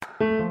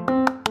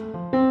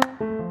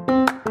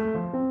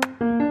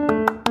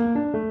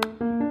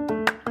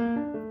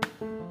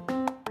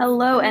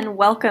Hello and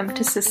welcome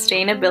to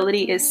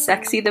Sustainability is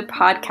Sexy, the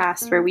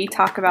podcast where we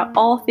talk about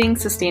all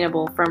things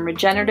sustainable, from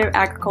regenerative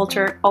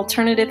agriculture,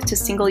 alternative to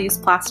single-use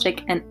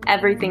plastic, and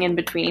everything in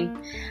between.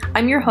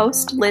 I'm your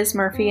host, Liz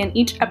Murphy, and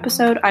each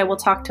episode I will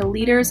talk to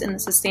leaders in the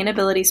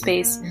sustainability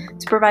space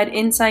to provide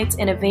insights,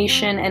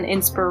 innovation, and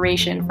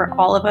inspiration for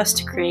all of us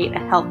to create a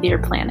healthier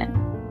planet.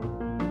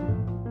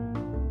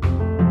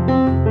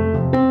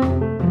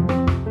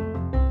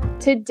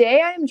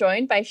 Today, I am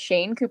joined by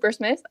Shane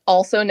Coopersmith,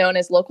 also known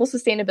as local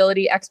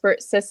sustainability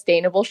expert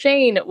Sustainable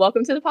Shane.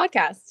 Welcome to the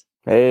podcast.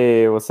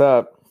 Hey, what's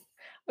up?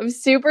 I'm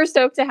super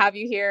stoked to have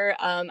you here.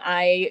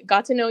 I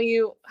got to know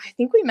you, I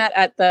think we met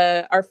at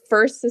our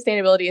first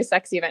Sustainability is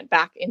Sexy event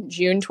back in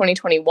June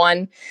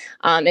 2021.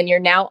 And you're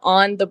now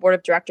on the board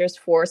of directors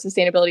for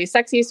Sustainability is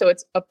Sexy. So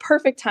it's a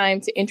perfect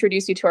time to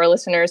introduce you to our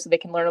listeners so they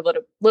can learn a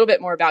little bit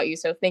more about you.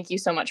 So thank you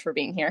so much for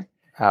being here.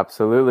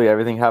 Absolutely.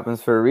 Everything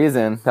happens for a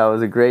reason. That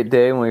was a great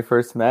day when we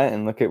first met,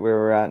 and look at where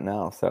we're at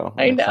now. So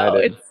I'm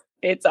excited.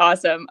 It's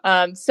awesome.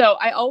 So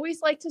I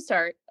always like to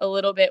start a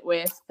little bit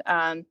with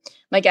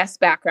my guest's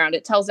background.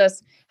 It tells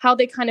us how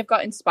they kind of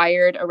got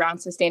inspired around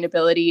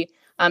sustainability.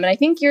 And I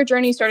think your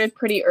journey started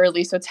pretty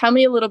early. So tell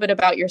me a little bit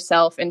about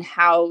yourself and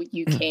how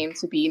you came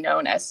to be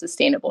known as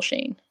Sustainable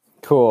Shane.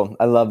 Cool.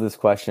 I love this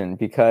question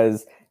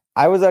because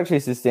I was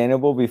actually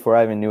sustainable before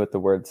I even knew what the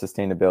word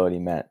sustainability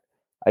meant.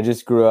 I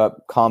just grew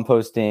up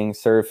composting,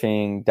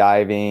 surfing,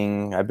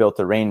 diving. I built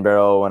a rain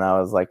barrel when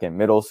I was in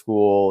middle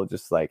school.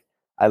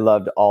 I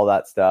loved all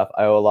that stuff.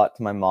 I owe a lot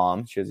to my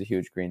mom. She has a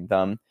huge green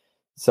thumb.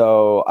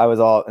 So I was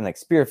all in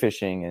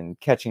spearfishing and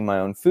catching my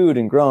own food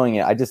and growing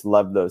it. I just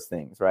loved those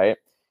things, right?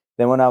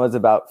 Then when I was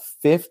about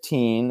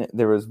 15,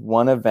 there was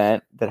one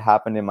event that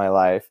happened in my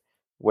life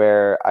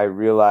where I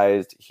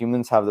realized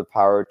humans have the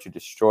power to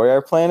destroy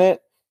our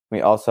planet.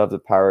 We also have the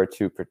power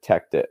to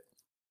protect it.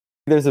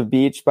 There's a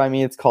beach by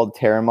me. It's called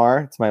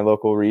Terramar. It's my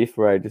local reef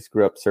where I just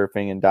grew up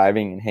surfing and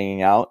diving and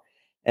hanging out.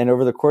 And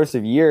over the course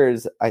of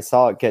years, I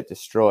saw it get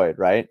destroyed,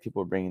 right?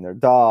 People were bringing their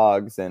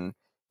dogs and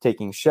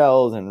taking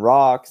shells and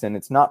rocks, and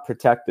it's not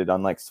protected,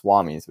 unlike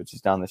Swami's, which is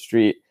down the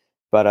street.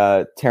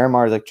 But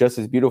Terramar is just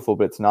as beautiful,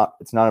 but it's not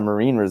a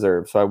marine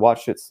reserve. So I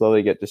watched it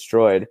slowly get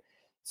destroyed.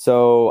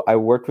 So I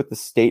worked with the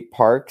state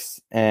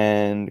parks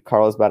and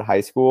Carlsbad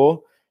High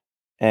School,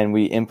 and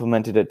we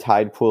implemented a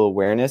tide pool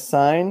awareness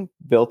sign,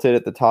 built it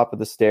at the top of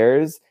the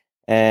stairs,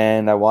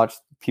 and I watched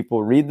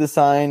people read the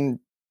sign,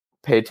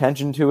 pay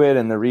attention to it,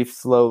 and the reef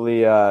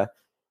slowly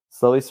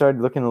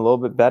started looking a little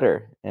bit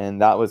better.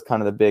 And that was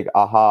kind of the big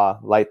aha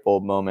light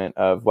bulb moment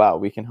of, wow,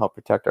 we can help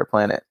protect our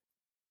planet.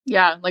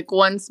 Yeah,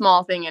 one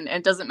small thing, and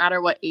it doesn't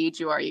matter what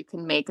age you are, you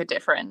can make a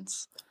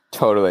difference.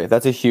 Totally.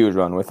 That's a huge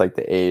one with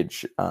the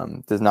age.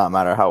 Does not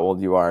matter how old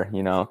you are.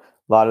 A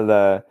lot of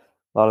the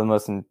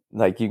most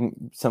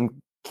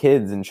some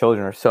kids and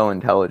children are so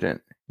intelligent,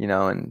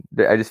 and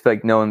I just feel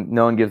like no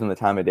one gives them the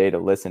time of day to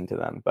listen to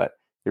them, but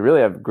they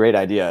really have great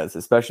ideas,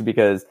 especially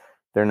because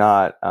they're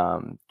not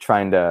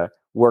trying to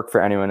work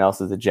for anyone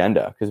else's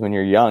agenda. Because when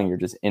you're young, you're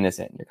just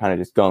innocent. You're kind of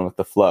just going with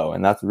the flow.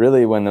 And that's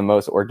really when the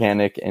most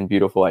organic and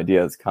beautiful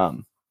ideas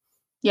come.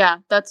 Yeah,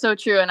 that's so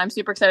true. And I'm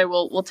super excited.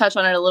 We'll touch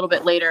on it a little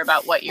bit later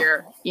about what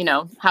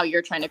how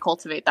you're trying to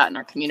cultivate that in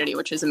our community,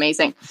 which is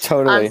amazing.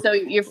 Totally. So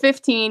you're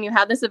 15, you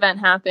had this event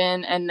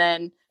happen, and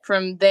then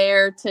from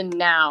there to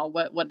now,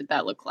 what did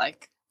that look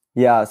like?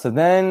 Yeah, so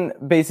then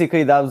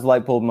basically that was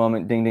light bulb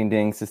moment, ding, ding,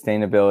 ding,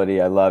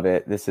 sustainability. I love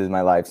it. This is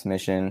my life's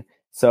mission.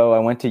 So I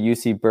went to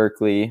UC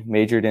Berkeley,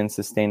 majored in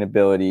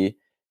sustainability,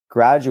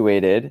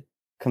 graduated,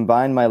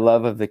 combined my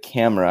love of the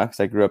camera, because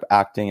I grew up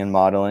acting and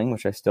modeling,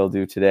 which I still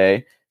do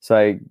today. So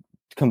I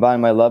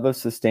combined my love of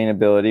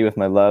sustainability with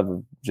my love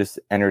of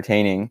just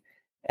entertaining,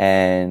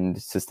 and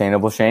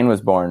Sustainable Shane was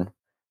born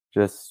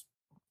just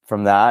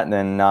from that. And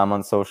then now I'm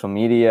on social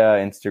media,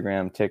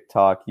 Instagram,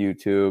 TikTok,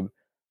 YouTube,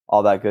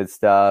 all that good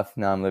stuff.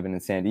 Now I'm living in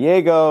San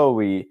Diego.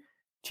 We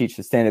teach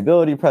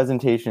sustainability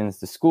presentations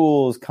to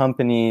schools,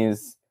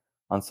 companies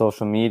on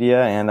social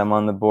media, and I'm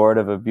on the board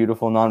of a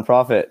beautiful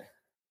nonprofit.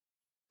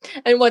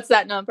 And what's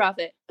that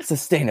nonprofit?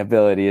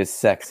 Sustainability is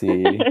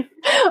Sexy.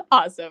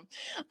 Awesome.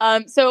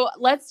 So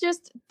let's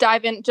just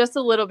dive in just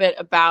a little bit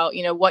about,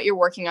 what you're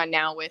working on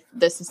now with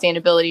the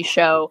sustainability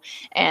show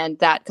and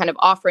that kind of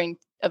offering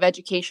of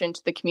education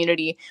to the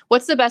community.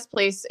 What's the best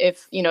place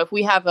if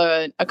we have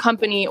a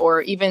company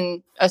or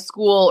even a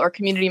school or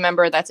community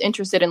member that's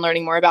interested in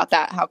learning more about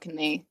that? How can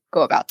they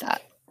go about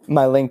that?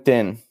 My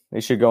LinkedIn. They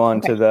should go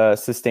on to the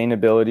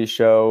Sustainability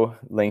Show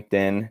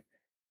LinkedIn,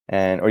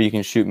 or you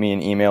can shoot me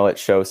an email at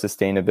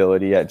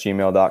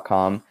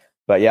showsustainability@gmail.com.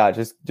 But yeah,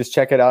 just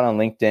check it out on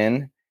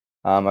LinkedIn.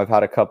 I've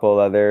had a couple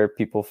other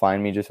people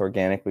find me just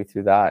organically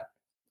through that.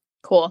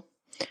 Cool.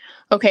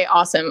 Okay,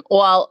 awesome.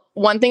 Well,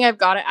 one thing I've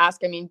got to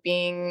ask,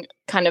 being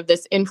kind of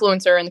this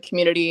influencer in the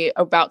community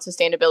about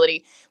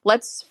sustainability,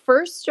 let's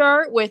first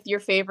start with your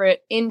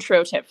favorite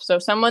intro tip. So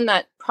someone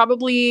that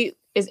probably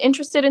is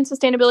interested in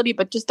sustainability,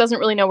 but just doesn't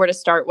really know where to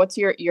start. What's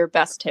your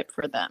best tip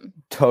for them?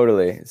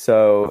 Totally.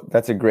 So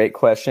that's a great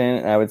question.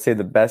 And I would say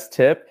the best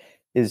tip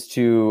is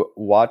to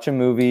watch a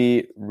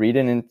movie,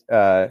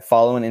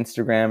 follow an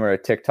Instagram or a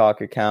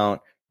TikTok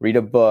account, read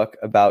a book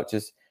about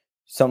just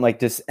something like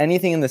just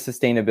anything in the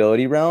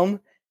sustainability realm.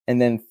 And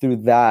then through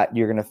that,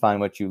 you're going to find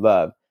what you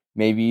love.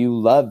 Maybe you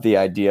love the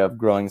idea of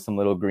growing some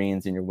little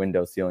greens in your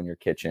windowsill in your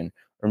kitchen,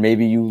 or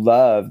maybe you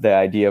love the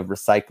idea of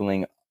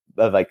recycling,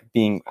 of like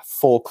being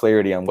full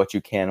clarity on what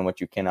you can and what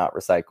you cannot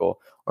recycle.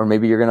 Or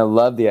maybe you're going to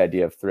love the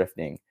idea of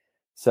thrifting.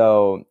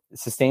 So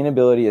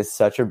sustainability is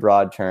such a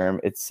broad term.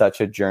 It's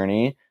such a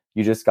journey.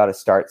 You just got to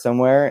start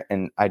somewhere.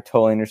 And I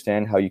totally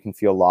understand how you can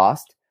feel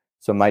lost.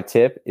 So my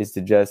tip is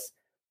to just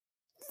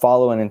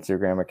follow an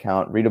Instagram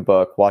account, read a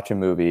book, watch a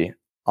movie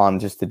on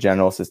just the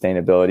general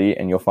sustainability,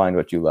 and you'll find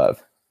what you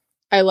love.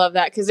 I love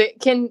that, because it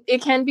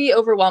can be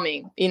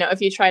overwhelming.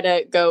 If you try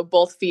to go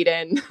both feet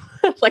in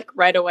like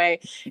right away,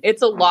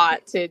 it's a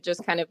lot to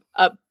just kind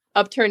of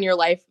upturn your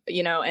life,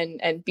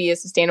 and be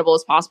as sustainable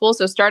as possible.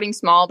 So starting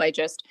small by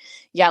just,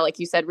 like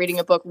you said, reading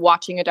a book,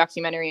 watching a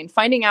documentary, and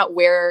finding out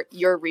where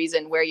your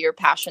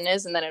passion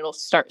is, and then it'll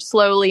start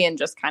slowly and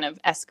just kind of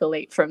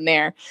escalate from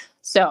there.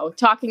 So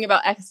talking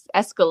about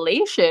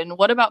escalation,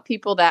 what about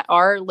people that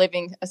are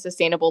living a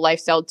sustainable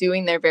lifestyle,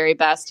 doing their very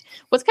best?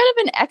 What's kind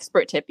of an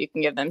expert tip you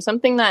can give them?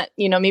 Something that,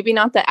 maybe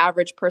not the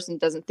average person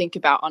doesn't think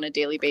about on a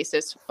daily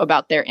basis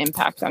about their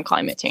impact on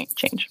climate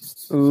change.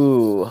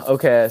 Ooh,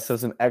 okay. So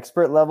some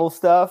expert level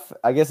stuff.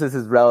 I guess this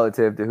is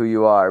relative to who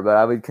you are, but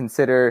I would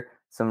consider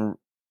some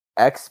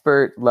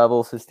expert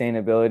level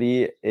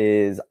sustainability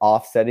is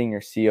offsetting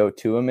your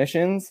CO2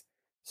 emissions.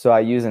 So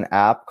I use an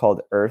app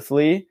called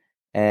Earthly,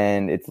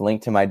 and it's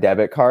linked to my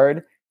debit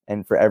card.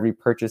 And for every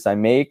purchase I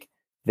make,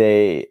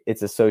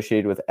 it's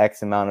associated with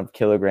X amount of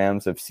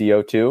kilograms of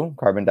CO2,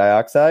 carbon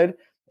dioxide.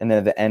 And then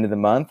at the end of the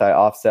month, I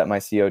offset my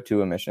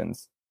CO2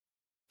 emissions.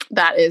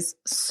 That is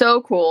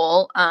so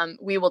cool.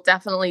 We will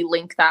definitely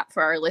link that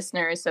for our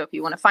listeners. So if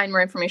you want to find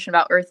more information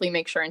about Earthly,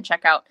 make sure and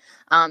check out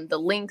the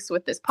links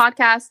with this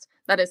podcast.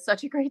 That is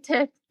such a great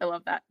tip. I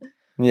love that.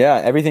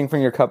 Yeah, everything from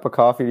your cup of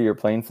coffee to your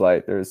plane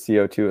flight, there's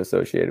CO2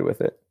 associated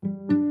with it.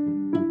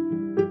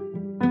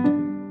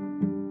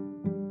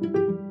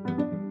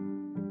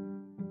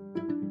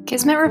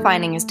 Kismet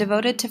Refining is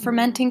devoted to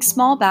fermenting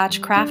small batch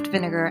craft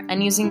vinegar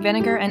and using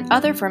vinegar and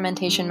other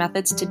fermentation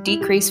methods to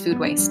decrease food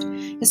waste.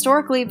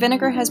 Historically,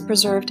 vinegar has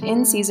preserved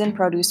in-season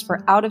produce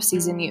for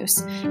out-of-season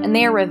use, and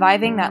they are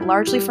reviving that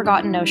largely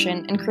forgotten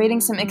notion and creating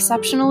some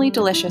exceptionally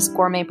delicious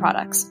gourmet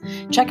products.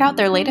 Check out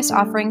their latest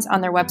offerings on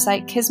their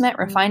website,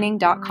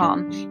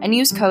 kismetrefining.com, and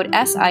use code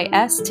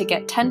SIS to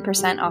get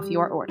 10% off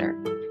your order.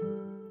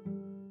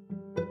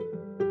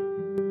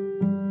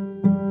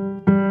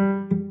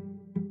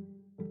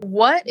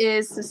 What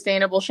is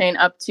Sustainable Shane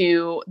up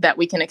to that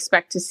we can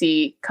expect to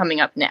see coming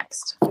up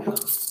next?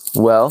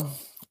 Well,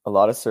 a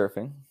lot of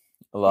surfing,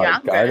 a lot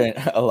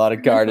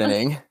of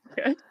gardening.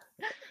 Good.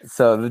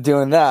 So they're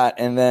doing that.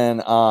 And then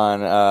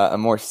on a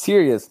more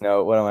serious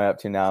note, what am I up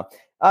to now?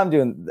 I'm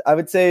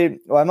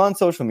on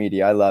social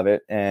media. I love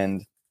it.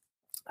 And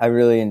I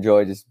really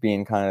enjoy just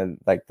being kind of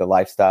like the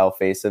lifestyle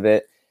face of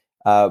it.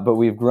 But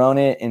we've grown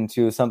it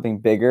into something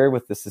bigger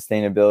with the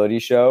sustainability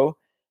show.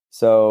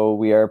 So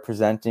we are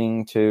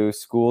presenting to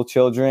school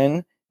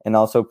children and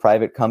also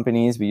private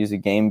companies. We use a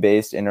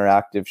game-based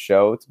interactive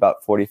show. It's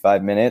about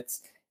 45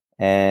 minutes,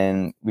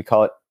 and we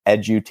call it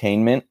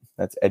edutainment.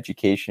 That's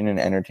education and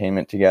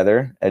entertainment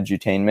together,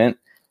 edutainment.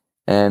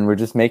 And we're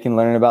just making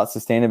learning about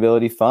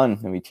sustainability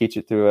fun, and we teach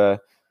it through a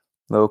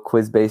little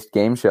quiz-based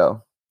game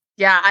show.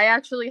 Yeah, I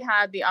actually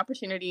had the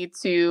opportunity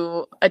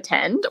to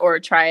attend or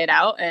try it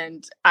out,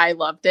 and I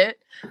loved it.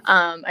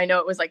 I know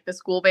it was like the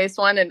school-based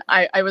one, and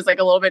I was like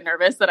a little bit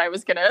nervous that I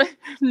was going to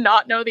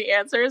not know the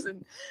answers.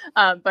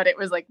 But it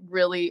was like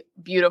really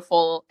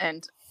beautiful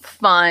and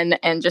fun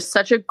and just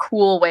such a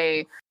cool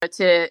way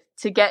to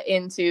get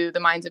into the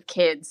minds of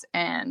kids.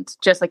 And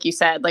just like you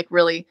said, like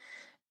really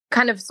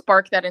kind of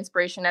spark that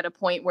inspiration at a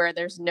point where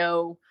there's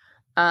no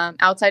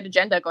outside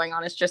agenda going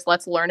on. It's just,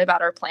 let's learn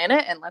about our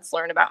planet and let's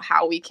learn about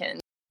how we can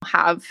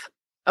have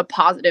a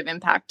positive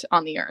impact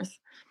on the earth.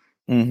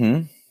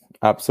 Mm-hmm.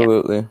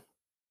 Absolutely. Yeah.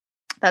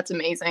 That's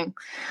amazing.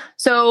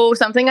 So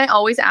something I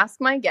always ask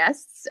my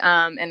guests,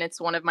 and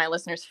it's one of my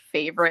listeners'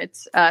 favorite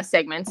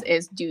segments,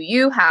 is do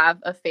you have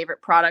a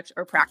favorite product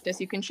or practice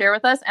you can share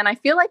with us? And I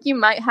feel like you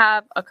might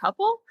have a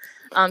couple.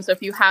 So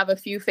if you have a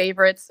few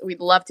favorites, we'd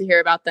love to hear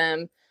about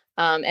them.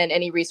 And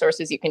any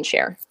resources you can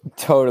share.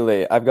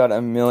 Totally. I've got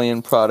a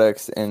million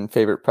products and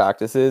favorite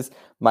practices.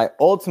 My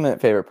ultimate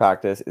favorite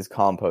practice is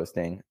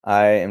composting.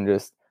 I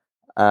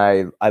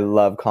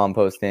love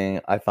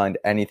composting. I find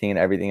anything and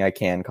everything I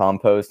can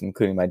compost,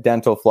 including my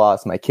dental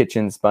floss, my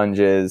kitchen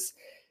sponges.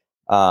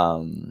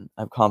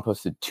 I've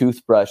composted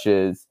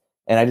toothbrushes,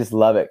 and I just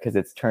love it because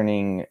it's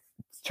turning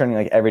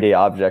like everyday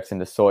objects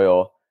into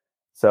soil.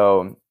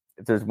 So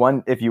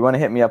if you want to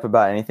hit me up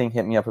about anything,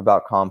 hit me up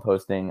about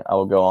composting. I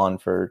will go on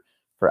for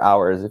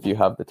hours if you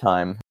have the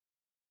time.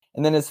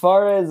 And then as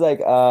far as like,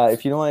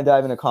 if you don't want to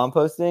dive into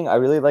composting, I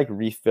really like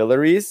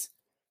refilleries.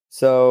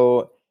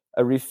 So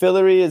A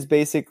refillery is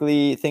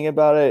basically, think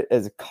about it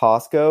as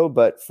Costco,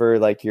 but for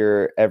like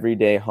your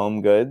everyday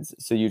home goods.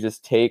 So you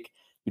take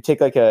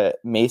like a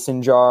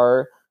mason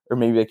jar or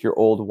maybe like your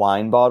old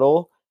wine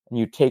bottle, and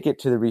you take it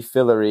to the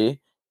refillery,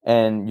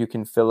 and you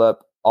can fill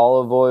up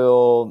olive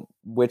oil,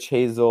 witch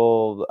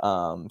hazel,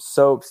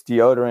 soaps,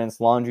 deodorants,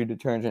 laundry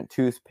detergent,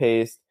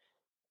 toothpaste,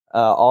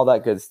 all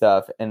that good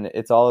stuff. And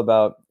it's all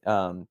about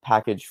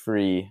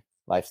package-free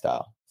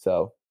lifestyle.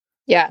 So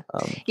yeah.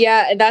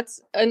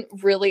 That's a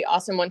really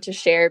awesome one to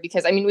share,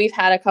 because I mean, we've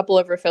had a couple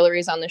of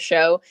refilleries on the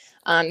show.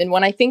 And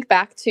when I think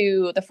back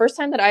to the first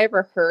time that I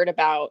ever heard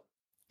about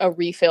a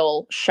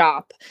refill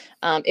shop,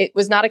 it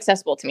was not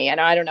accessible to me. And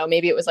I don't know,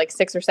 maybe it was like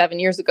 6 or 7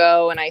 years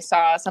ago, and I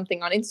saw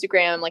something on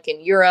Instagram, like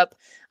in Europe.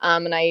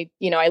 And I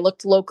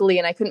looked locally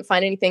and I couldn't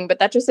find anything, but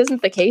that just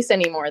isn't the case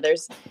anymore.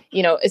 There's,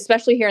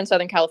 especially here in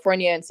Southern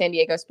California and San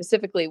Diego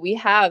specifically, we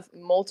have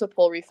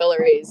multiple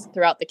refilleries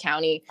throughout the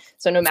county.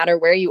 So no matter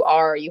where you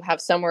are, you have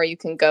somewhere you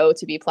can go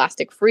to be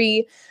plastic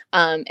free.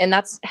 And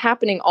that's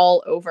happening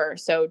all over.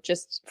 So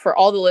just for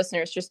all the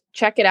listeners, just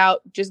check it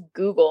out. Just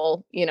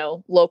Google,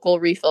 local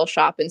refill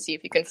shop and see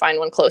if you can find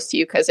one close to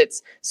you, because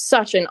it's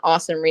such an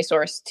awesome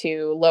resource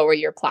to lower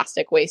your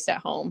plastic waste at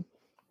home.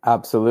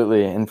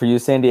 Absolutely. And for you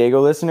San Diego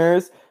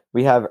listeners,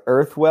 we have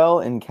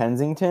Earthwell in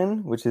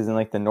Kensington, which is in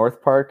like the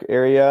North Park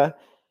area.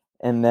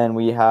 And then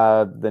we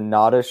have the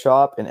Nada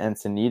Shop in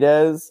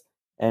Encinitas,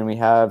 and we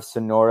have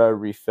Sonora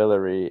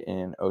Refillery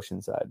in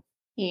Oceanside.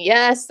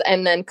 Yes.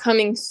 And then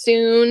coming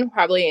soon,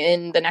 probably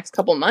in the next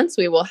couple months,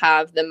 we will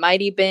have the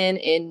Mighty Bin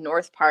in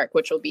North Park,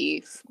 which will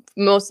be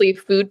mostly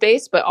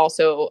food-based, but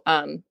also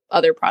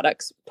other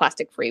products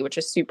plastic-free, which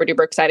is super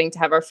duper exciting to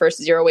have our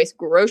first zero-waste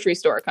grocery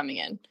store coming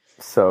in.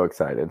 So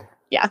excited.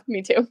 Yeah,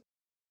 me too.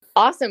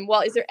 Awesome.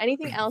 Well, is there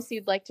anything else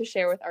you'd like to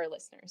share with our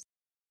listeners?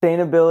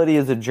 Sustainability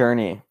is a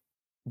journey.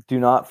 Do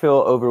not feel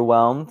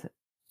overwhelmed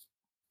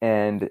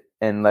and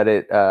let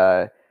it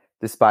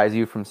despise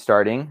you from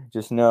starting.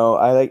 Just know,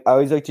 I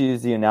always like to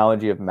use the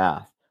analogy of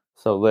math.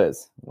 So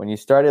Liz, when you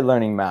started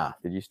learning math,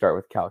 did you start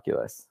with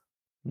calculus?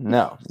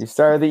 No, you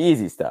started the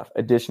easy stuff,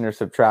 addition or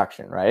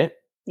subtraction, right?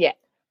 Yeah.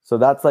 So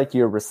that's like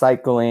your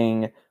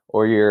recycling,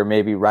 or you're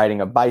maybe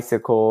riding a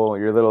bicycle,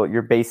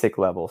 your basic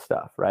level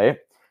stuff, right?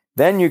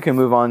 Then you can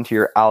move on to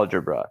your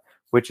algebra,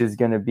 which is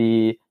going to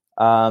be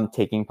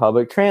taking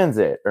public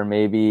transit, or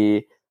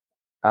maybe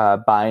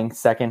buying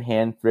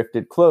secondhand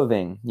thrifted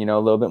clothing, a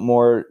little bit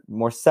more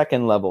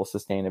second level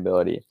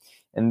sustainability.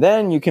 And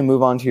then you can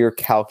move on to your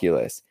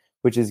calculus,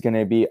 which is going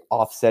to be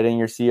offsetting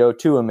your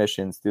CO2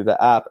 emissions through the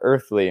app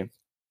Earthly,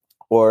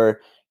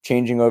 or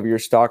changing over your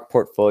stock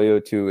portfolio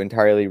to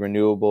entirely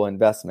renewable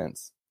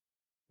investments.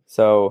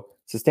 So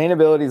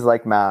sustainability is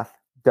like math.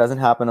 Doesn't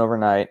happen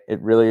overnight.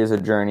 It really is a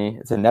journey.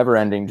 It's a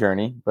never-ending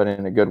journey, but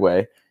in a good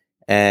way.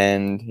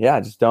 And yeah,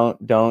 just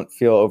don't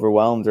feel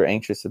overwhelmed or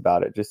anxious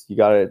about it. Just, you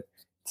got to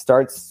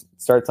starts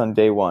on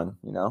day one,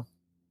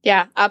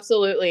 Yeah,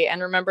 absolutely.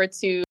 And remember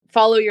to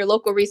follow your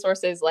local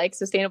resources like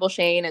Sustainable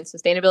Shane and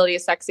Sustainability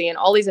is Sexy, and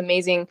all these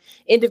amazing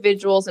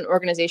individuals and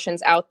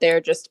organizations out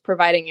there just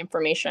providing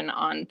information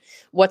on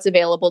what's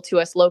available to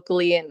us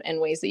locally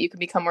and ways that you can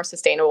become more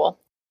sustainable.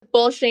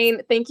 Well,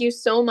 Shane, thank you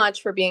so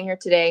much for being here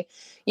today.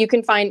 You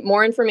can find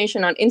more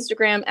information on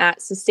Instagram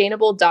at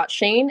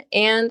sustainable.shane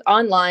and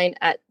online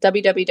at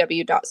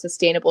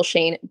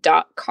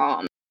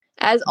www.sustainableshane.com.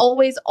 As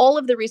always, all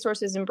of the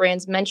resources and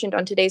brands mentioned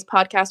on today's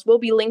podcast will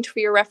be linked for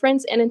your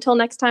reference. And until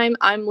next time,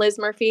 I'm Liz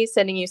Murphy,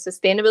 sending you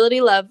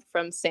sustainability love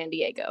from San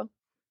Diego.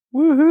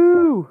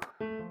 Woohoo!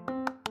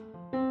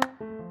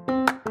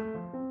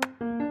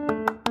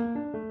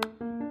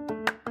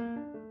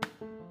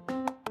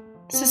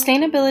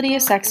 Sustainability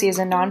is Sexy is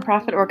a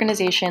nonprofit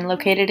organization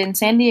located in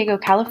San Diego,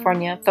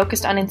 California,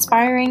 focused on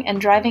inspiring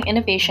and driving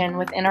innovation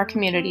within our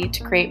community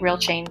to create real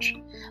change.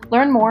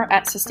 Learn more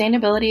at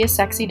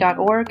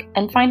sustainabilityissexy.org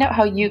and find out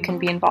how you can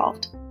be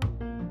involved.